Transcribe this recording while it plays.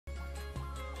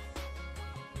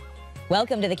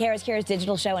Welcome to the CURES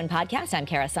digital show and podcast. I'm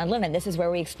Kara Sundlin, and this is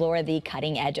where we explore the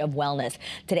cutting edge of wellness.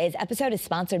 Today's episode is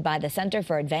sponsored by the Center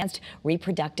for Advanced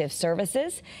Reproductive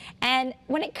Services. And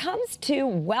when it comes to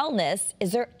wellness,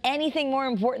 is there anything more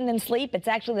important than sleep? It's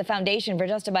actually the foundation for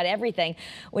just about everything,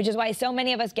 which is why so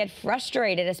many of us get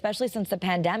frustrated, especially since the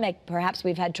pandemic. Perhaps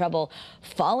we've had trouble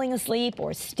falling asleep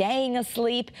or staying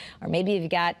asleep, or maybe you've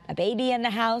got a baby in the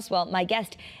house. Well, my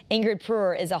guest, Ingrid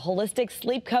Brewer, is a holistic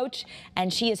sleep coach,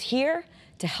 and she is here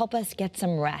to help us get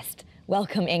some rest.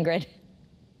 Welcome, Ingrid.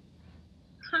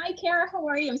 Hi, Kara. How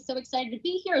are you? I'm so excited to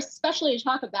be here, especially to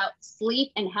talk about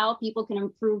sleep and how people can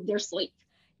improve their sleep.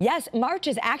 Yes, March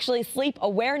is actually Sleep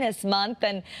Awareness Month,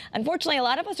 and unfortunately, a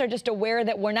lot of us are just aware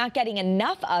that we're not getting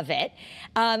enough of it.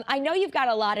 I know you've got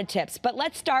a lot of tips, but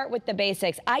let's start with the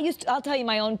basics. I'll tell you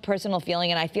my own personal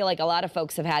feeling, and I feel like a lot of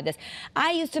folks have had this.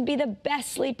 I used to be the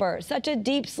best sleeper, such a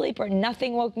deep sleeper.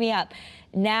 Nothing woke me up.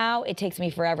 Now it takes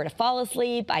me forever to fall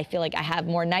asleep. I feel like I have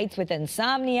more nights with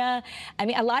insomnia. I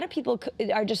mean, a lot of people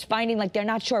are just finding like they're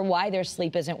not sure why their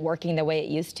sleep isn't working the way it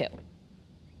used to.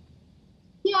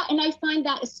 Yeah, and I find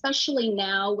that especially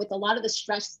now with a lot of the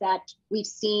stress that we've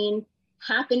seen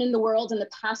happen in the world in the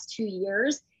past 2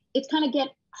 years, it's kind of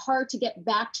hard to get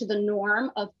back to the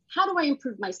norm of how do I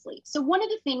improve my sleep? So one of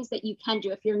the things that you can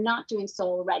do if you're not doing so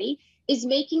already is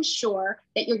making sure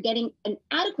that you're getting an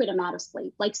adequate amount of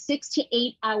sleep, like 6 to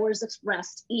 8 hours of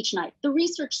rest each night. The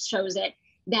research shows it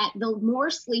that the more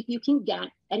sleep you can get,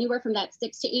 anywhere from that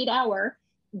 6 to 8 hour,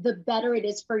 the better it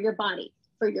is for your body,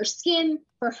 for your skin,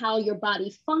 for how your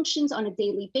body functions on a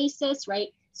daily basis, right?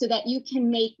 So that you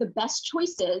can make the best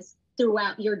choices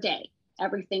throughout your day.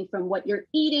 Everything from what you're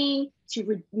eating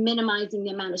to minimizing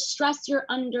the amount of stress you're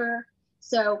under.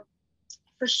 So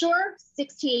for sure,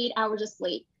 6 to 8 hours of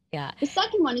sleep. Yeah. The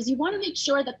second one is you want to make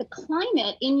sure that the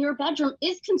climate in your bedroom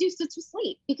is conducive to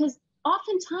sleep, because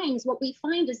oftentimes what we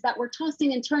find is that we're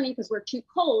tossing and turning because we're too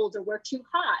cold or we're too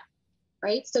hot,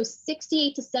 right? So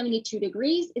 68 to 72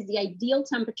 degrees is the ideal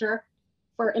temperature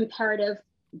for imperative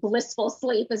blissful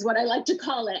sleep is what I like to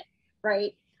call it,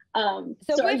 right?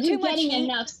 So are you getting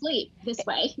enough sleep this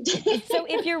way? So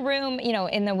if your room,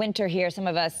 in the winter here, some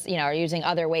of us, are using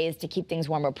other ways to keep things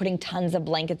warm. We're putting tons of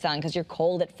blankets on because you're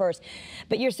cold at first.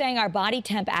 But you're saying our body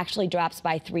temp actually drops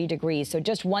by 3 degrees. So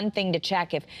just one thing to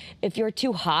check, if you're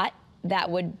too hot, that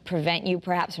would prevent you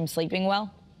perhaps from sleeping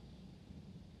well?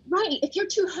 Right. If you're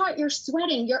too hot, you're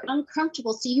sweating, you're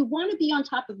uncomfortable. So you want to be on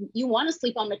top of, you want to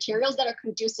sleep on materials that are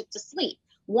conducive to sleep.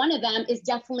 One of them is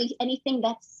definitely anything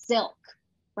that's silk,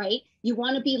 right? You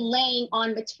want to be laying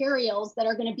on materials that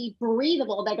are going to be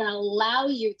breathable, that are going to allow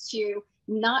you to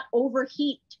not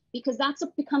overheat, because that's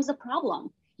what becomes a problem.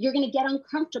 You're going to get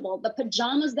uncomfortable. The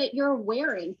pajamas that you're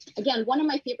wearing, again, one of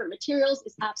my favorite materials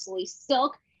is absolutely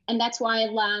silk. And that's why I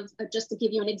love, just to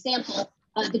give you an example,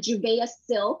 the Juvea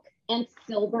silk and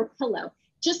silver pillow.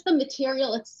 Just the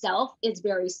material itself is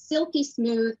very silky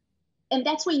smooth. And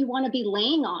that's what you want to be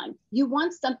laying on. You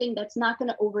want something that's not going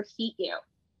to overheat you.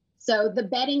 So the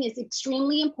bedding is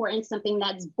extremely important, something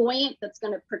that's buoyant, that's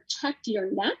going to protect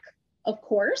your neck, of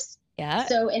course. Yeah.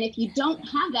 So, and if you don't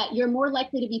have that, you're more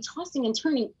likely to be tossing and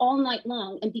turning all night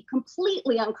long and be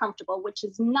completely uncomfortable, which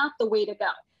is not the way to go,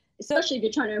 especially if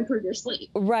you're trying to improve your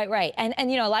sleep. Right. And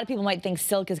a lot of people might think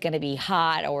silk is going to be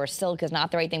hot or silk is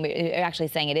not the right thing, but you're actually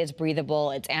saying it is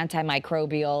breathable, it's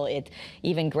antimicrobial, it's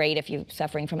even great if you're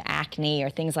suffering from acne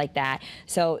or things like that.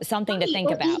 So something to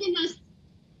think about.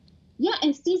 Yeah,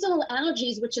 and seasonal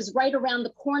allergies, which is right around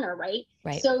the corner, right?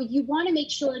 Right. So you want to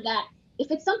make sure that if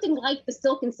it's something like the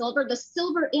silk and silver, the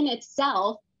silver in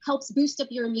itself helps boost up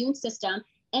your immune system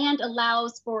and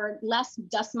allows for less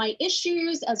dust mite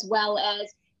issues, as well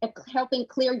as helping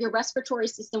clear your respiratory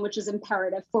system, which is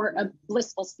imperative for a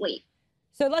blissful sleep.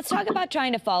 So let's talk about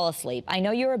trying to fall asleep. I know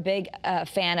you're a big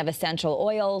fan of essential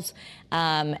oils,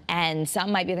 and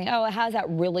some might be thinking, oh, how's that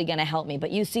really going to help me? But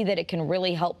you see that it can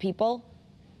really help people?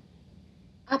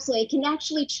 Absolutely. It can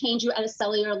actually change you at a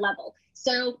cellular level.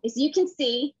 So as you can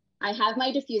see, I have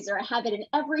my diffuser. I have it in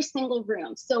every single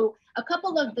room. So a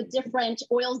couple of the different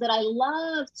oils that I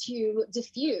love to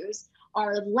diffuse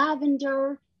are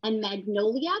lavender and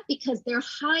magnolia, because they're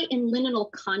high in linalool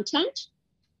content,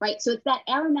 right? So it's that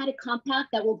aromatic compound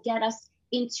that will get us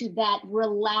into that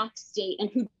relaxed state. And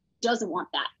who doesn't want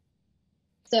that?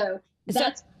 So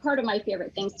that's part of my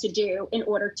favorite things to do in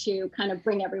order to kind of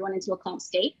bring everyone into a calm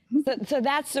state. So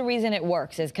that's the reason it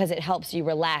works, is because it helps you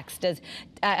relax.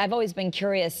 I've always been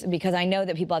curious, because I know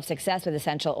that people have success with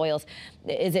essential oils.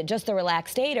 Is it just the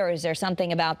relaxed state, or is there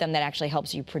something about them that actually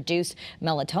helps you produce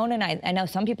melatonin? I know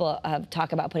some people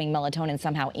talk about putting melatonin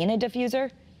somehow in a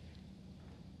diffuser.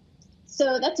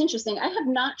 So that's interesting. I have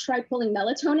not tried pulling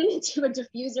melatonin into a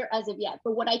diffuser as of yet,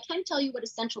 but what I can tell you what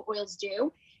essential oils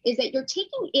do is that you're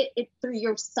taking it through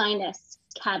your sinus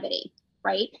cavity,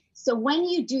 right? So when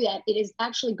you do that, it is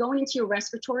actually going into your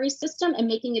respiratory system and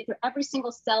making it through every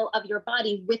single cell of your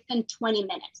body within 20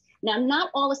 minutes. Now,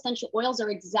 not all essential oils are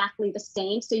exactly the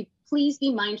same. So please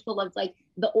be mindful of like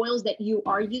the oils that you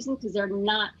are using, because they're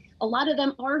not, a lot of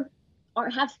them are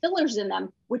have fillers in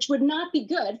them, which would not be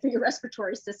good for your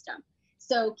respiratory system.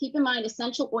 So keep in mind,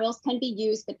 essential oils can be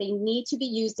used, but they need to be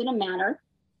used in a manner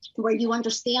where you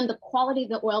understand the quality of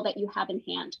the oil that you have in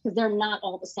hand, because they're not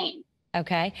all the same.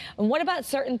 Okay. And what about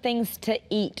certain things to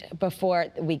eat before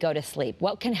we go to sleep?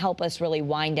 What can help us really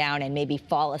wind down and maybe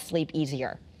fall asleep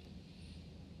easier?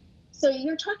 So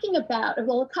you're talking about,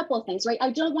 well, a couple of things, right? I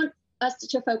don't want us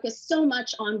to focus so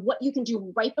much on what you can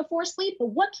do right before sleep, but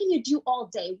what can you do all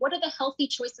day? What are the healthy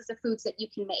choices of foods that you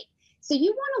can make? So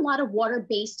you want a lot of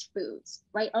water-based foods,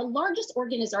 right? Our largest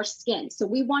organ is our skin. So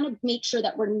we want to make sure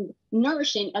that we're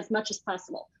nourishing as much as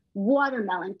possible.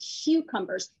 Watermelon,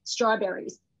 cucumbers,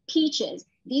 strawberries, peaches.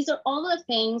 These are all the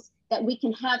things that we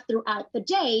can have throughout the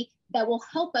day that will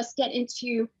help us get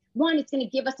into, one, it's going to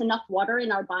give us enough water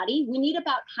in our body. We need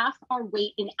about half our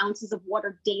weight in ounces of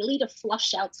water daily to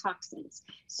flush out toxins.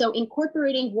 So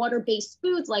incorporating water-based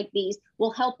foods like these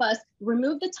will help us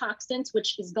remove the toxins,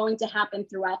 which is going to happen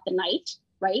throughout the night,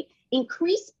 right?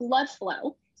 Increase blood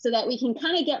flow so that we can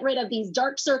kind of get rid of these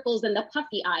dark circles and the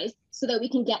puffy eyes so that we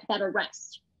can get better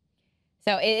rest.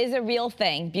 So it is a real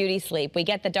thing, beauty sleep. We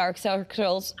get the dark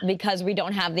circles because we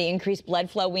don't have the increased blood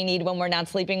flow we need when we're not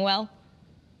sleeping well?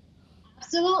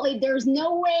 Absolutely. There's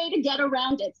no way to get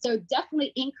around it. So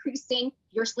definitely increasing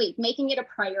your sleep, making it a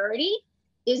priority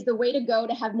is the way to go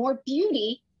to have more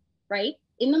beauty, right,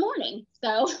 in the morning.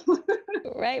 So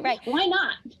right. Why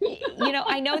not? You know,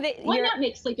 I know that why not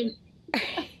make sleeping?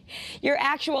 you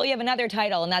have another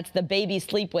title, and that's the baby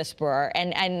sleep whisperer.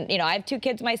 And you know, I have two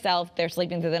kids myself. They're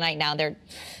sleeping through the night now. They're,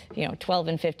 12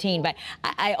 and 15. But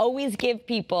I always give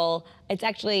people, it's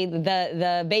actually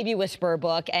the baby whisperer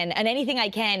book, and anything I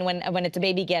can when it's a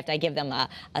baby gift, I give them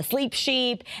a sleep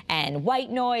sheep and white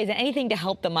noise and anything to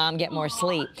help the mom get more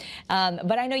sleep.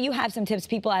 But I know you have some tips.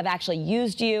 People have actually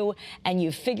used you and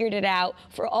you've figured it out.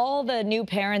 For all the new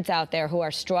parents out there who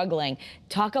are struggling,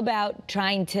 talk about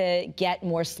trying to get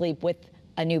more sleep with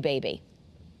a new baby.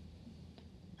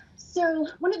 So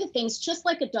one of the things, just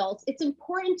like adults, it's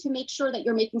important to make sure that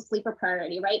you're making sleep a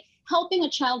priority, right? Helping a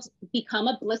child become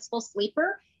a blissful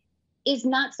sleeper is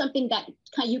not something that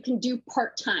you can do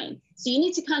part-time. So you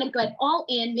need to kind of get all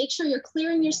in, make sure you're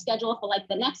clearing your schedule for like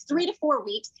the next 3 to 4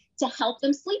 weeks to help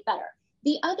them sleep better.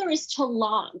 The other is to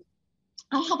log.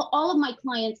 I have all of my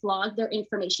clients log their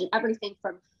information, everything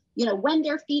from, when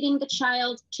they're feeding the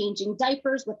child, changing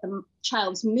diapers, what the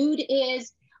child's mood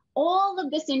is. All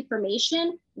of this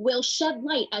information will shed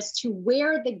light as to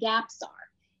where the gaps are.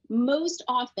 Most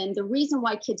often, the reason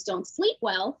why kids don't sleep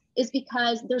well is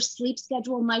because their sleep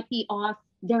schedule might be off,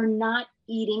 they're not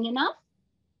eating enough,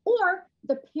 or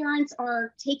the parents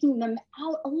are taking them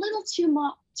out a little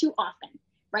too often,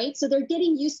 right? So they're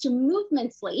getting used to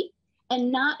movement sleep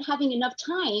and not having enough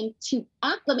time to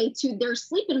acclimate to their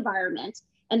sleep environment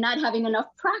and not having enough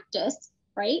practice,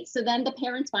 right? So then the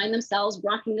parents find themselves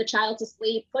rocking the child to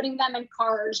sleep, putting them in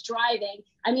cars, driving.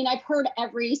 I mean, I've heard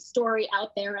every story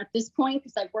out there at this point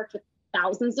because I've worked with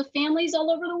thousands of families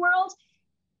all over the world.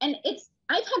 And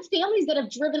I've had families that have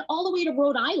driven all the way to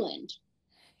Rhode Island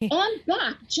and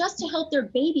back just to help their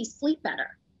baby sleep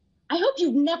better. I hope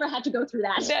you've never had to go through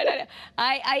that. No.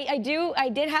 I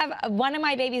did have one of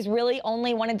my babies really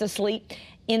only wanted to sleep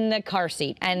in the car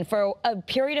seat. And for a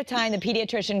period of time, the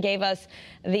pediatrician gave us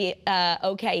the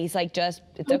okay. He's like, it's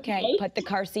okay. Put the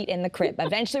car seat in the crib.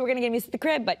 Eventually, we're going to get him used to the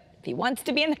crib, but if he wants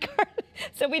to be in the car.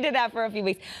 So we did that for a few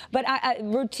weeks. But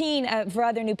routine for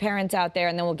other new parents out there,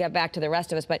 and then we'll get back to the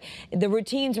rest of us. But the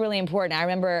routine's really important. I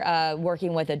remember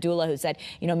working with a doula who said,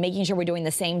 making sure we're doing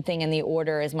the same thing in the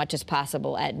order as much as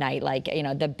possible at night, like,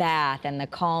 the bath and the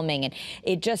calming. And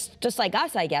it just like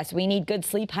us, I guess, we need good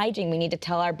sleep hygiene. We need to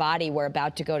tell our body we're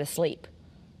about to go to sleep.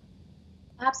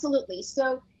 Absolutely.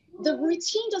 So the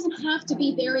routine doesn't have to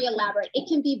be very elaborate. It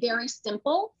can be very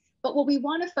simple. But what we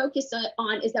want to focus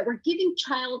on is that we're giving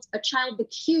a child the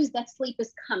cues that sleep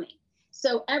is coming.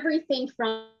 So everything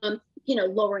from,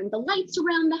 lowering the lights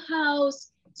around the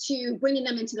house to bringing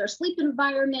them into their sleep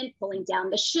environment, pulling down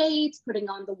the shades, putting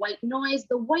on the white noise.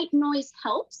 The white noise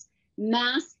helps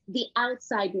mask the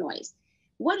outside noise.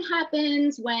 What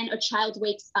happens when a child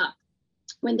wakes up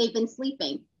when they've been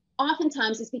sleeping?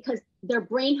 Oftentimes it's because their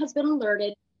brain has been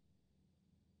alerted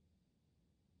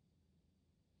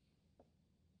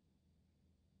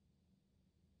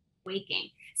waking.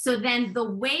 So then the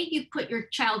way you put your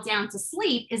child down to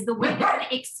sleep is the way they're going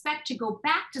to expect to go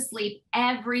back to sleep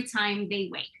every time they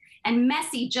wake. And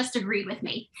Messi just agreed with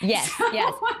me. Yes, so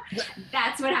yes.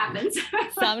 That's what happens.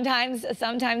 Sometimes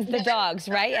the dogs,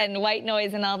 right? And white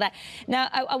noise and all that. Now,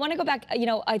 I want to go back. You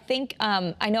know, I think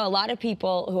I know a lot of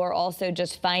people who are also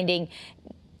just finding,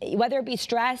 whether it be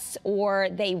stress or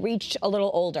they reach a little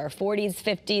older, 40s,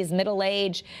 50s, middle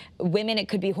age, women, it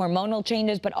could be hormonal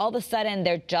changes, but all of a sudden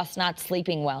they're just not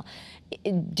sleeping well.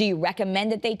 Do you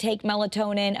recommend that they take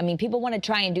melatonin? I mean, people want to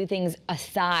try and do things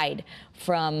aside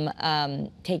from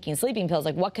taking sleeping pills.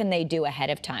 Like, what can they do ahead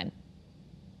of time?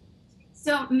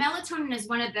 So melatonin is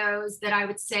one of those that I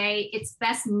would say it's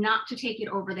best not to take it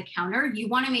over the counter. You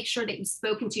want to make sure that you've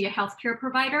spoken to your healthcare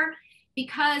provider,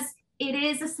 because it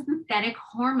is a synthetic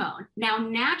hormone. Now,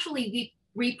 naturally, we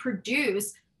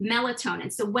reproduce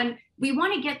melatonin. So when we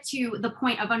want to get to the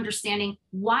point of understanding,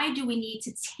 why do we need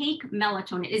to take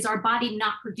melatonin? Is our body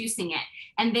not producing it?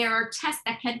 And there are tests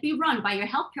that can be run by your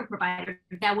healthcare provider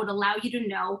that would allow you to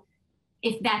know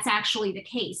if that's actually the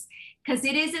case. Because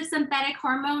it is a synthetic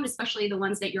hormone, especially the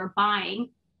ones that you're buying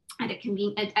at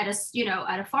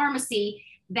a pharmacy,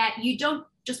 that you don't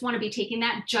just want to be taking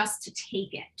that just to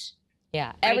take it.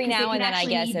 Yeah, every now and then, I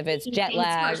guess, if it's jet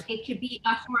lag. It could be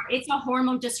it's a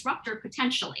hormone disruptor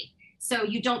potentially. So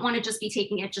you don't want to just be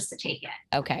taking it just to take it.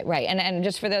 Okay, right. And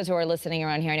just for those who are listening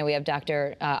around here, I know we have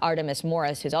Dr. Artemis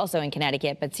Morris, who's also in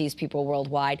Connecticut, but sees people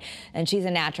worldwide. And she's a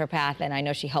naturopath, and I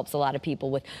know she helps a lot of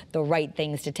people with the right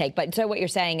things to take. But so what you're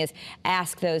saying is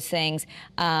ask those things.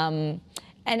 And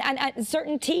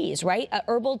certain teas, right?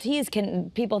 Herbal teas,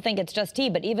 people think it's just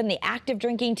tea, but even the active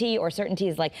drinking tea or certain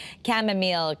teas like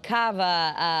chamomile,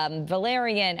 kava,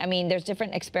 valerian, I mean, there's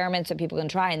different experiments that people can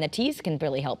try, and the teas can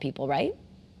really help people, right?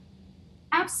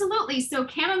 Absolutely. So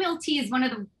chamomile tea is one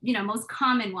of the most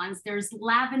common ones. There's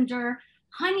lavender,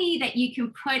 honey that you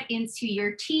can put into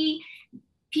your tea.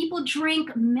 People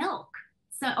drink milk.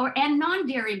 And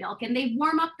non-dairy milk, and they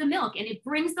warm up the milk, and it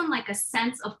brings them like a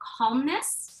sense of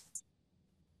calmness.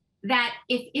 That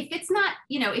if it's not,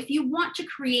 if you want to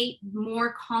create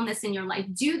more calmness in your life,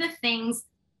 do the things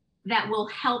that will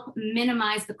help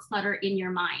minimize the clutter in your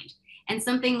mind. And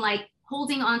something like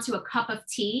holding on to a cup of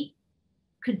tea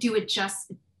could do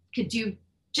just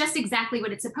exactly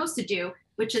what it's supposed to do,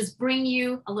 which is bring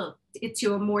you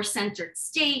to a more centered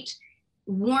state,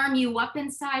 warm you up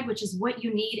inside, which is what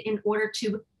you need in order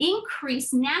to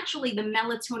increase naturally the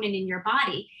melatonin in your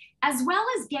body, as well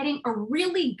as getting a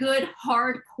really good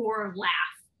hardcore laugh.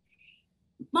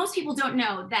 Most people don't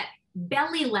know that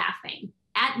belly laughing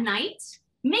at night,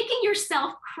 making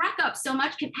yourself crack up so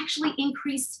much, can actually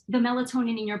increase the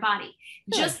melatonin in your body.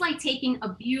 Good. Just like taking a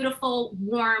beautiful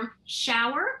warm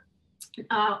shower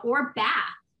or bath.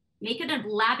 Make it an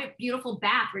elaborate, beautiful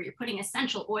bath where you're putting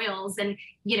essential oils and,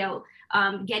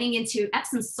 getting into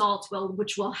Epsom salt,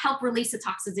 which will help release the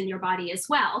toxins in your body as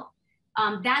well.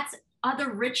 That's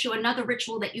another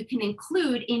ritual that you can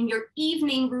include in your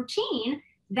evening routine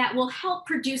that will help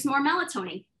produce more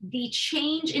melatonin. The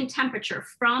change in temperature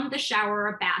from the shower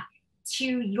or bath to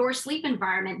your sleep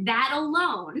environment, that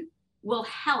alone will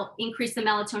help increase the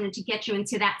melatonin to get you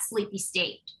into that sleepy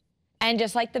state. And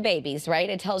just like the babies, right?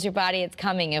 It tells your body it's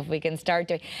coming if we can start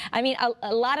doing. I mean,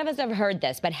 a lot of us have heard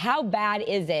this, but how bad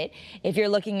is it if you're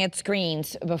looking at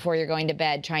screens before you're going to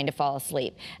bed trying to fall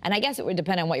asleep? And I guess it would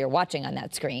depend on what you're watching on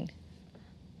that screen.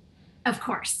 Of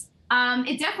course.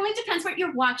 It definitely depends what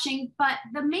you're watching, but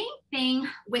the main thing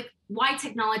with why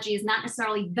technology is not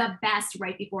necessarily the best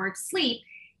right before sleep,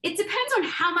 it depends on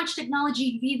how much technology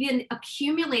you've even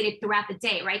accumulated throughout the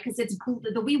day, right? Because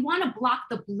we want to block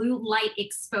the blue light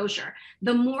exposure.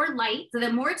 The more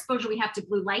exposure we have to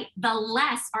blue light, the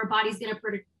less our body's going to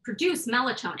produce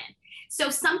melatonin. So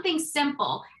something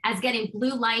simple as getting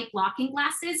blue light blocking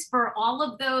glasses for all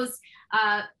of those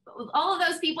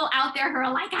people out there who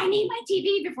are like, I need my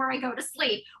TV before I go to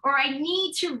sleep, or I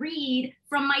need to read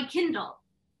from my Kindle.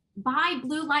 Buy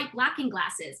blue light blocking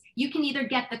glasses. You can either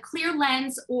get the clear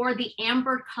lens or the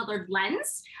amber colored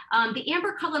lens. The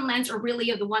amber colored lens are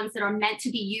really the ones that are meant to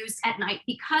be used at night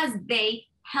because they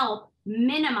help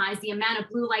minimize the amount of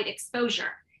blue light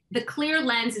exposure. The clear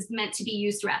lens is meant to be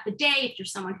used throughout the day if you're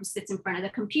someone who sits in front of the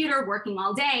computer working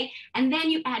all day, and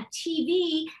then you add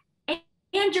TV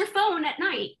and your phone at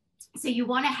night. So you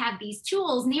want to have these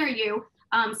tools near you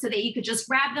so that you could just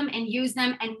grab them and use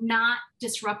them and not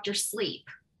disrupt your sleep.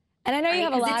 And I know you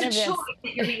have a lot of this. It's a choice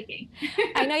that you're making.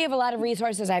 I know you have a lot of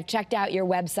resources. I've checked out your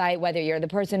website, whether you're the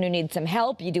person who needs some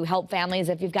help. You do help families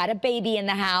if you've got a baby in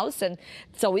the house. And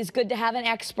it's always good to have an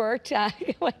expert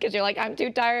because you're like, I'm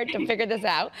too tired to figure this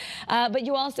out. But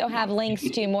you also have links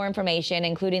to more information,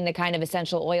 including the kind of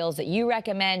essential oils that you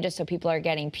recommend, just so people are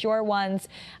getting pure ones.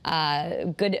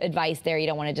 Good advice there. You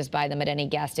don't want to just buy them at any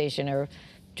gas station or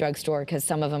drugstore because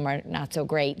some of them are not so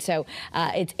great. So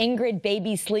it's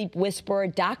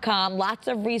IngridBabySleepWhisperer.com. Lots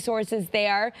of resources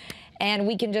there. And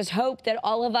we can just hope that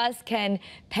all of us can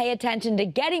pay attention to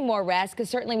getting more rest, because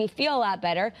certainly we feel a lot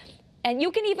better. And you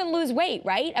can even lose weight,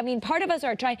 right? I mean, part of us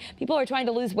are people are trying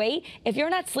to lose weight. If you're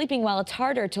not sleeping well, it's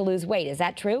harder to lose weight. Is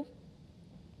that true?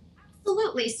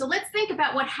 Absolutely. So let's think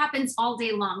about what happens all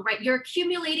day long, right? You're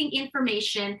accumulating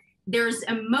information. There's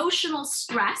emotional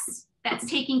stress that's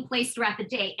taking place throughout the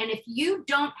day. And if you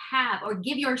don't have or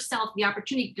give yourself the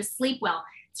opportunity to sleep well,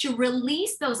 to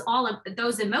release all of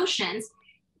those emotions,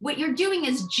 what you're doing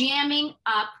is jamming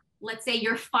up, let's say,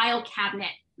 your file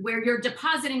cabinet where you're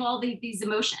depositing all these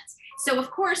emotions. So of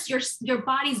course, your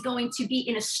body's going to be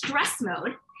in a stress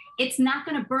mode. It's not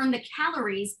going to burn the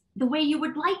calories the way you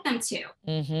would like them to.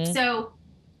 Mm-hmm. So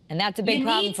and that's a big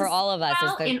problem for all of us.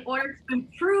 In order to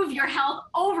improve your health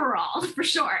overall, for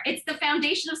sure. It's the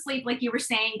foundation of sleep, like you were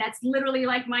saying. That's literally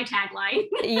like my tagline.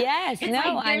 Yes,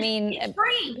 no, like, I mean, it's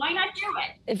free. Why not do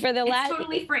it? It's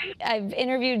totally free. I've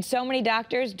interviewed so many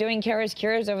doctors doing CURES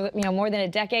over more than a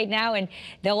decade now, and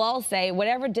they'll all say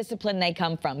whatever discipline they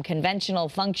come from, conventional,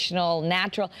 functional,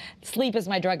 natural, sleep is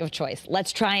my drug of choice.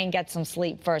 Let's try and get some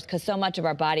sleep first, because so much of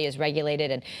our body is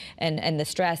regulated, and the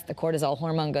stress, the cortisol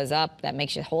hormone goes up. That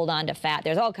makes you hold on to fat.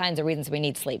 There's all kinds of reasons we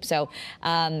need sleep. So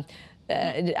I'll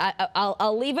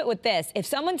leave it with this. If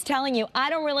someone's telling you,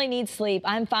 I don't really need sleep,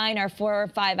 I'm fine, or 4 or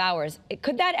 5 hours,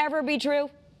 could that ever be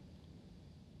true?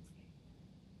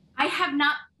 I have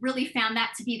not really found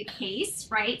that to be the case,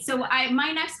 right? So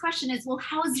my next question is, well,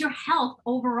 how is your health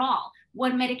overall?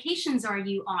 What medications are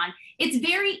you on? It's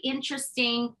very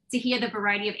interesting to hear the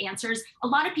variety of answers. A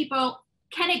lot of people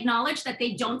can acknowledge that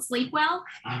they don't sleep well,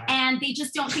 and they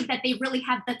just don't think that they really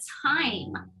have the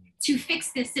time to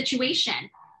fix this situation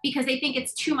because they think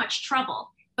it's too much trouble.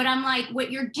 But I'm like,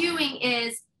 what you're doing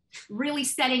is really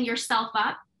setting yourself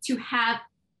up to have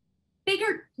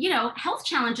bigger, health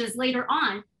challenges later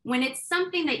on, when it's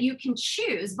something that you can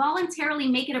choose, voluntarily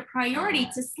make it a priority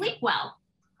to sleep well,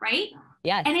 right?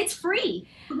 Yes. And it's free.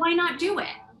 Why not do it?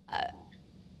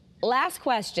 Last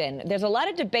question. There's a lot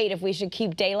of debate if we should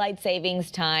keep daylight saving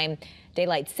time,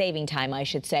 I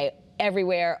should say,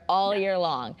 everywhere all year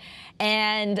long.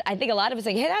 And I think a lot of us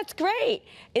think, hey, that's great.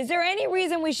 Is there any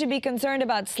reason we should be concerned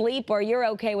about sleep, or you're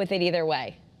okay with it either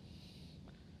way?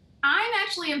 I'm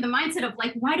actually of the mindset of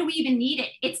like, why do we even need it?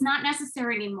 It's not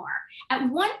necessary anymore. At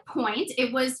one point,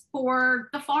 it was for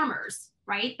the farmers,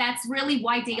 right? That's really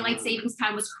why daylight savings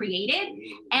time was created.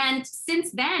 And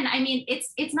since then, I mean,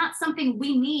 it's not something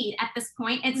we need at this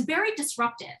point. It's very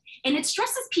disruptive, and it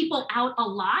stresses people out a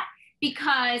lot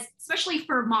because, especially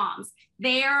for moms,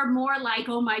 they're more like,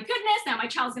 oh my goodness, now my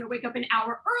child's gonna wake up an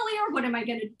hour earlier. What am I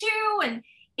gonna do? And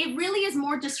it really is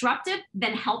more disruptive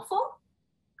than helpful.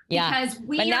 Yeah, because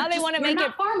but now they want to make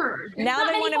it farmers. Now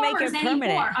they want to make it permanent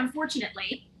anymore,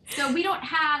 unfortunately. So we don't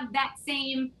have that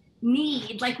same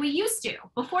need like we used to.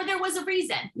 Before there was a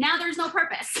reason. Now there's no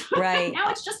purpose. Right. Now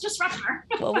it's just disruptor.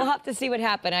 Well, we'll have to see what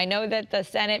happens. I know that the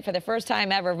Senate, for the first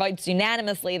time ever, votes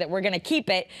unanimously that we're going to keep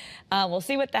it. We'll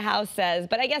see what the House says.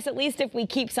 But I guess at least if we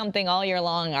keep something all year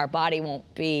long, our body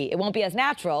won't be as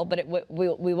natural, but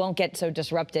we won't get so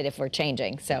disrupted if we're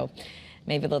changing. So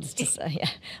maybe they'll just yeah.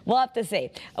 We'll have to see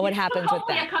what happens with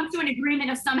that. Hopefully, come to an agreement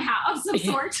of some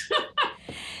sort.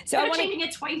 So I'm changing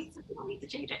it twice. We don't need to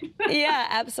change it. Yeah,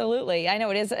 absolutely. I know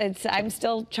it is. I'm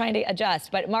still trying to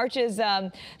adjust. But March is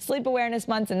Sleep Awareness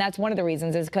Month, and that's one of the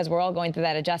reasons, is because we're all going through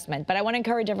that adjustment. But I want to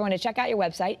encourage everyone to check out your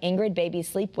website,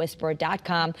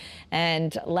 IngridBabySleepWhisperer.com,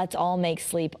 and let's all make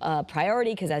sleep a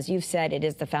priority, because as you've said, it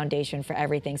is the foundation for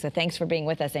everything. So thanks for being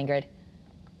with us, Ingrid.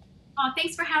 Oh,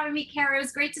 thanks for having me, Kara. It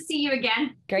was great to see you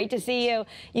again. Great to see you.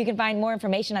 You can find more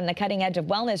information on the cutting edge of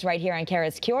wellness right here on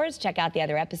Kara's Cures. Check out the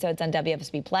other episodes on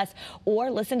WFSB Plus, or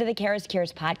listen to the Kara's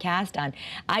Cures podcast on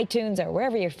iTunes or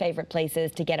wherever your favorite place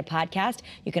is to get a podcast.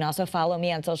 You can also follow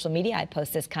me on social media. I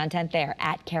post this content there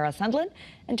at Kara Sundlin,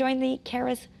 and join the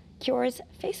Kara's Cures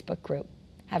Facebook group.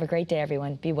 Have a great day,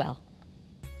 everyone. Be well.